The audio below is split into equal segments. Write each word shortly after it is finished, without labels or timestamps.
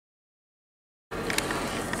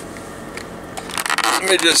Let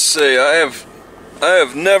me just say, I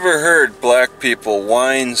have never heard black people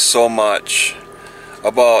whine so much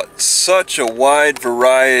about such a wide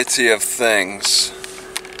variety of things.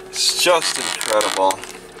 It's just incredible.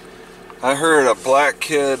 I heard a black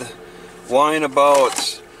kid whine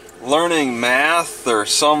about learning math or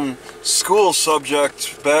some school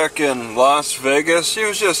subject back in Las Vegas. He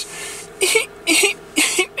was just,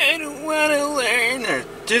 I don't want to learn. Or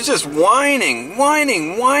just whining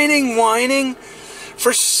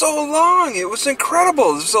for so long. It was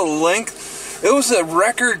incredible. It was a length. It was a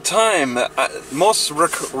record time. Most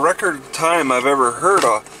record time I've ever heard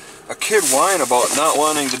a kid whine about not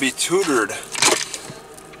wanting to be tutored.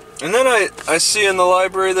 And then I see in the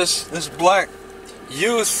library this black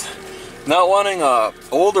youth not wanting a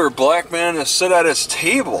older black man to sit at his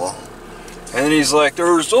table. And he's like,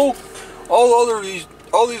 there's all these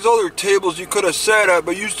other tables you could have sat at,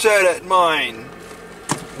 but you sat at mine.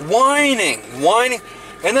 Whining.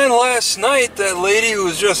 And then last night, that lady who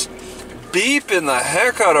was just beeping the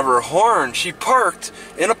heck out of her horn, she parked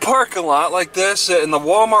in a parking lot like this, in the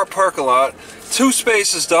Walmart parking lot, 2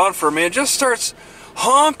 spaces down from me, and just starts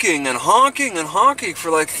honking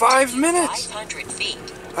for like 5 minutes. 500 feet.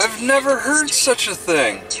 I've never heard such a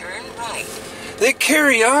thing. Turn right. They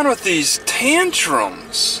carry on with these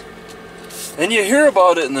tantrums. And you hear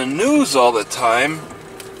about it in the news all the time.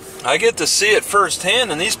 I get to see it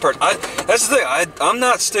firsthand in these parts. That's the thing. I'm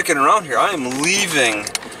not sticking around here. I am leaving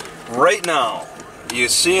right now. You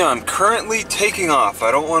see, I'm currently taking off.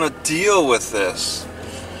 I don't want to deal with this.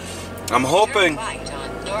 I'm hoping... Turn right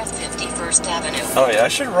on North 51st Avenue. Oh yeah, I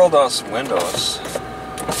should roll down some windows.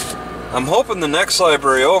 I'm hoping the next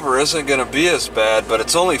library over isn't going to be as bad, but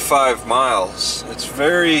it's only 5 miles. It's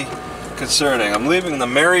very concerning. I'm leaving the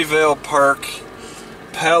Maryvale Park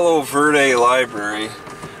Palo Verde Library,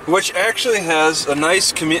 which actually has a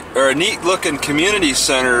nice a neat-looking community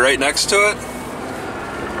center right next to it.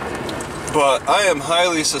 But I am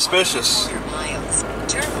highly suspicious. 4 miles.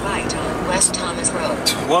 Turn right on West Thomas Road.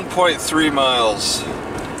 1.3 miles.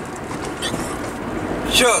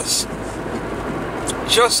 Just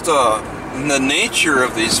the nature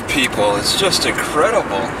of these people is just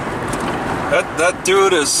incredible. That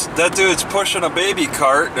dude's pushing a baby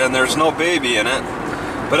cart and there's no baby in it.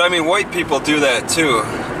 But I mean, white people do that too.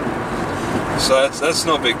 So that's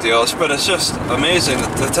no big deal. But it's just amazing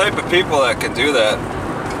the type of people that can do that.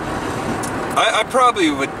 I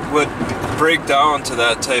probably would break down to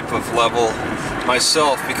that type of level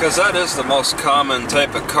myself, because that is the most common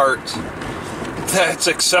type of cart that's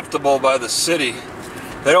acceptable by the city.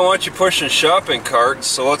 They don't want you pushing shopping carts,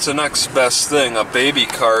 so what's the next best thing? A baby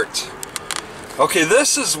cart. Okay,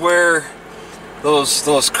 this is where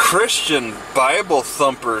those Christian Bible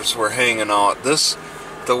thumpers were hanging out. The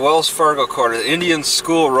Wells Fargo corner, Indian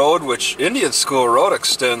School Road, which Indian School Road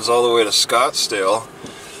extends all the way to Scottsdale.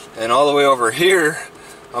 And all the way over here,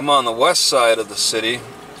 I'm on the west side of the city,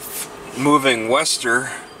 moving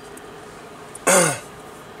wester.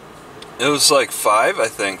 It was like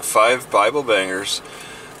 5 Bible bangers.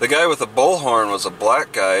 The guy with the bullhorn was a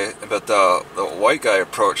black guy, but the white guy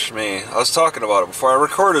approached me. I was talking about it before. I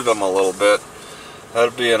recorded him a little bit.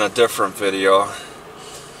 That'll be in a different video.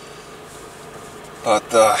 But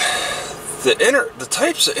the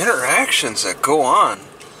types of interactions that go on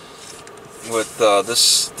with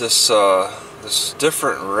this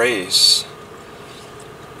different race,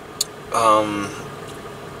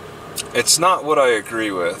 it's not what I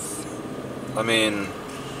agree with. I mean,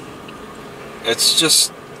 it's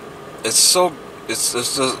just, it's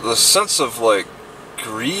the sense of like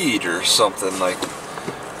greed or something like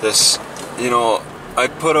this. You know, I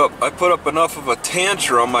put up enough of a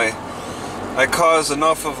tantrum. I cause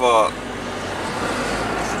enough of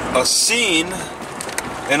a scene,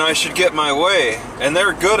 and I should get my way. And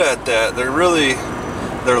they're good at that.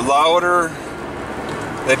 They're louder.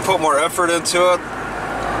 They put more effort into it.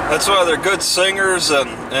 That's why they're good singers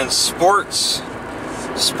and sports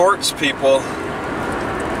people.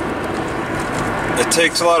 It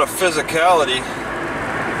takes a lot of physicality.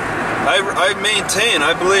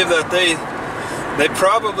 I believe that they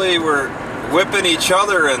probably were whipping each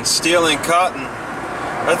other and stealing cotton.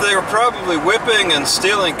 That they were probably whipping and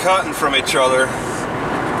stealing cotton from each other.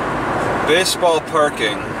 Baseball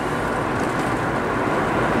parking.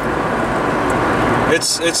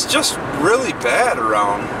 It's just really bad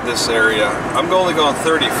around this area. I'm only going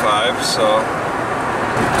 35, so...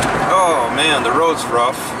 Oh man, the road's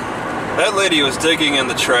rough. That lady was digging in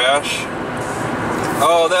the trash.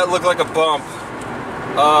 Oh, that looked like a bump.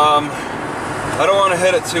 I don't want to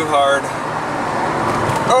hit it too hard.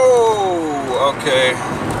 Oh, okay.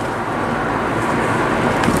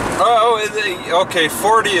 Oh, okay,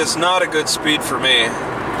 40 is not a good speed for me.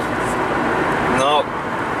 No,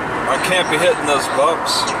 I can't be hitting those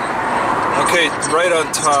bumps. Okay, right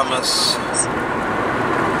on Thomas.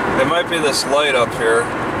 It might be this light up here.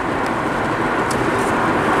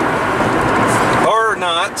 Or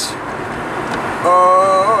not.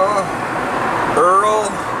 Earl.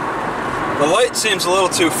 The light seems a little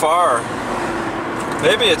too far.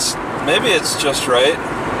 Maybe it's just right.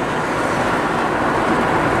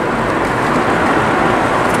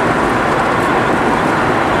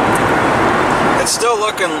 It's still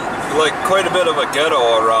looking like quite a bit of a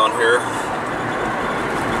ghetto around here.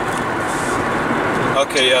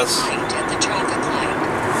 Okay, yes.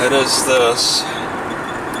 It is this.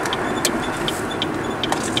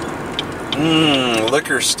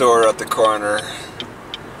 Liquor store at the corner.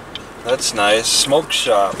 That's nice. Smoke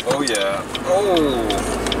shop. Oh yeah. Oh.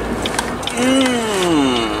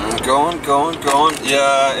 Going.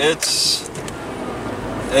 Yeah, it's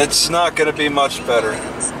not gonna be much better.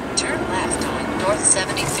 Turn left on North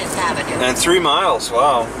 75th Avenue. And 3 miles,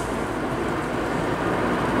 wow.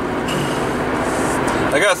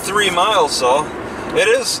 I got 3 miles though.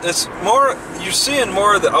 It's more, you're seeing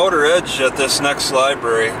more of the outer edge at this next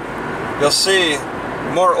library. You'll see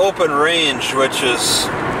more open range, which is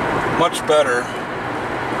much better.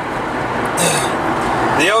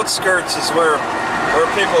 The outskirts is where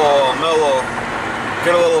people mellow,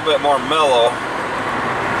 get a little bit more mellow.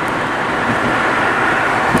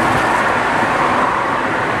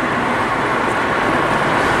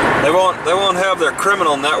 They won't have their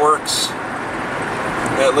criminal networks,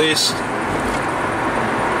 at least.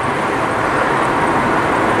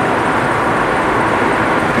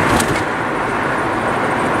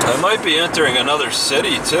 I might be entering another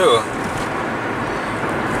city too.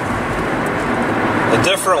 A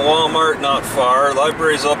different Walmart not far.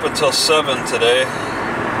 Library's up until 7 today.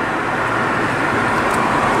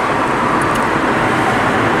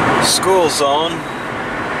 School zone.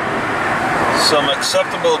 Some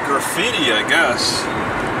acceptable graffiti, I guess.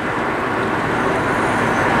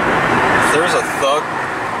 There's a thug.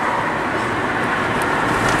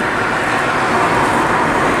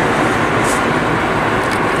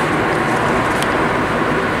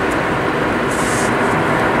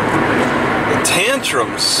 The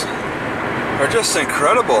tantrums are just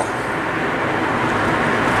incredible.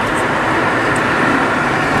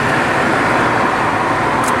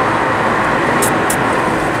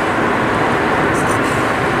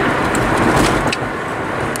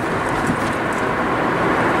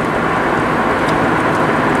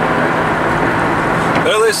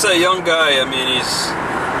 That young guy, I mean, he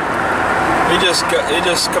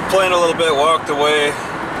just complained a little bit, walked away.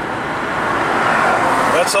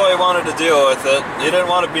 That's how he wanted to deal with it. He didn't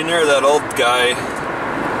want to be near that old guy.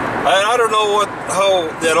 I don't know how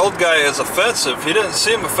that old guy is offensive. He didn't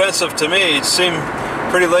seem offensive to me. He seemed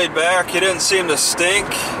pretty laid back. He didn't seem to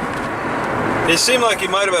stink. He seemed like he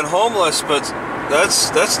might have been homeless, but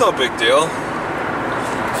that's no big deal.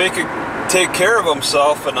 If he could take care of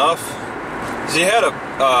himself enough. He had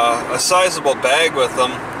a sizable bag with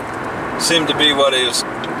him. Seemed to be what his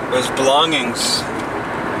belongings.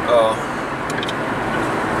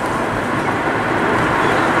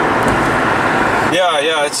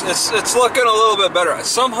 Yeah. It's looking a little bit better.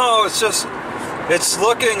 Somehow it's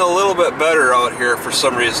looking a little bit better out here for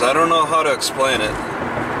some reason. I don't know how to explain it.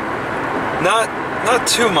 Not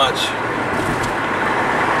too much.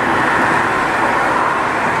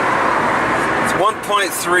 It's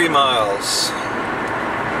 1.3 miles.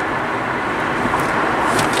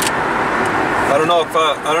 I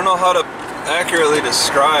don't know how to accurately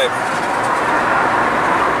describe.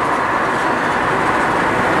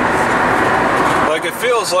 Like, it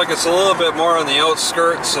feels like it's a little bit more on the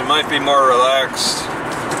outskirts. It might be more relaxed.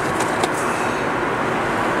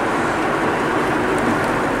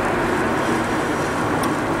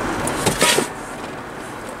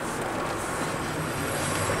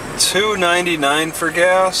 $2.99 for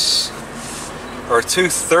gas, or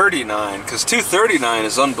 $2.39, because $2.39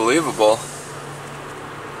 is unbelievable.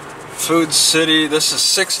 Food City, this is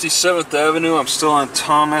 67th Avenue, I'm still on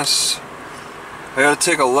Thomas. I gotta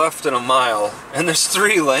take a left in a mile, and there's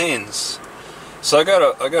 3 lanes. So I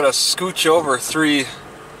gotta scooch over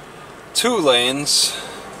 2 lanes.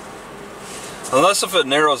 Unless if it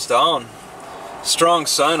narrows down. Strong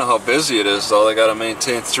sign of how busy it is though, they gotta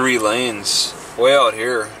maintain 3 lanes. Way out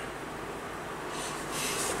here.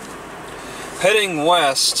 Heading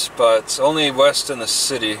west, but only west in the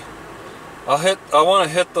city. I want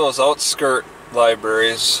to hit those outskirt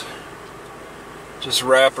libraries. Just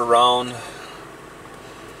wrap around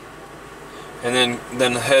and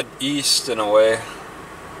then head east in a way.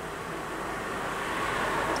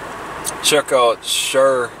 check out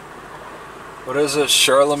what is it,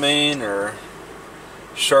 Charlemagne or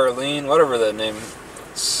Charlene, whatever that name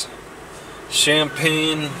is.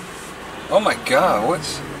 Champagne. Oh my god,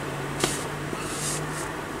 what's...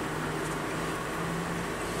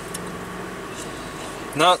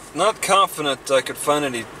 Not confident I could find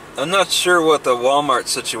any... I'm not sure what the Walmart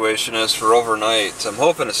situation is for overnight. I'm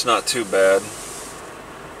hoping it's not too bad.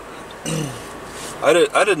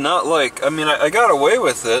 I did not like... I mean, I got away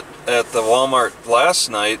with it at the Walmart last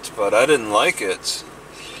night, but I didn't like it.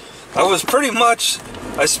 I was pretty much...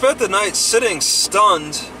 I spent the night sitting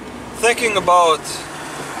stunned, thinking about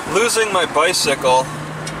losing my bicycle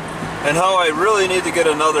and how I really need to get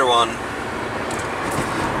another one.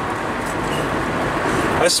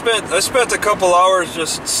 I spent a couple hours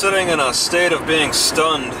just sitting in a state of being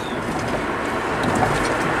stunned.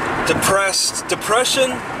 Depressed.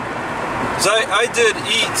 Depression? 'Cause I did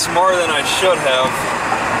eat more than I should have.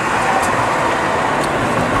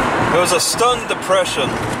 It was a stunned depression.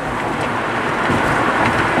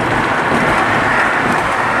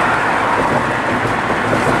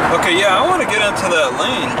 Okay, yeah, I want to get into that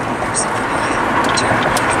lane.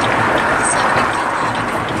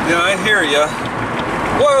 Yeah, I hear ya.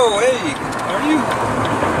 Whoa, hey, are you?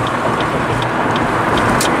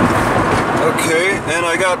 Okay, and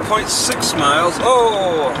I got 0.6 miles.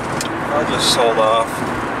 Oh, I'll just hold off.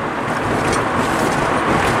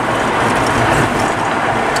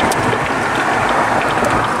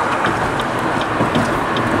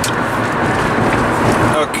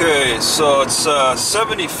 Okay, so it's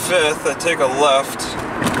 75th. I take a left.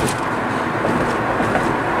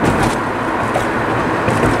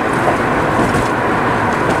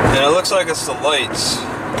 And it looks like it's the lights.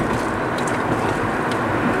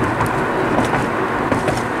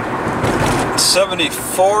 It's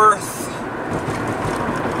 74th.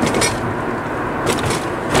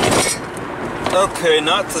 Okay,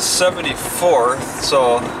 not the 74th,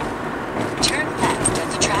 so... Turn left at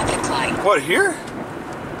the traffic light. What, here?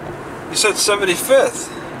 You said 75th.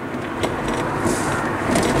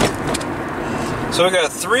 So we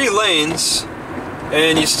got 3 lanes,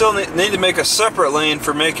 and you still need to make a separate lane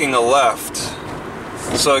for making a left.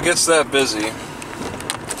 So it gets that busy.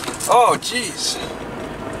 Oh, jeez.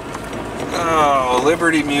 Oh,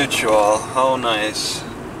 Liberty Mutual. How nice.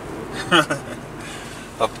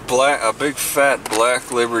 A big fat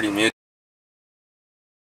black Liberty Mutual.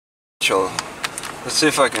 Let's see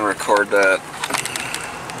if I can record that.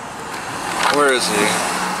 Where is he?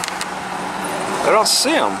 I don't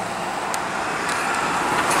see him.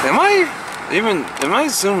 Am I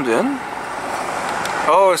zoomed in?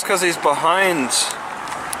 Oh, it's because he's behind.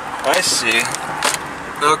 I see.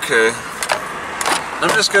 Okay. I'm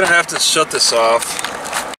just gonna have to shut this off.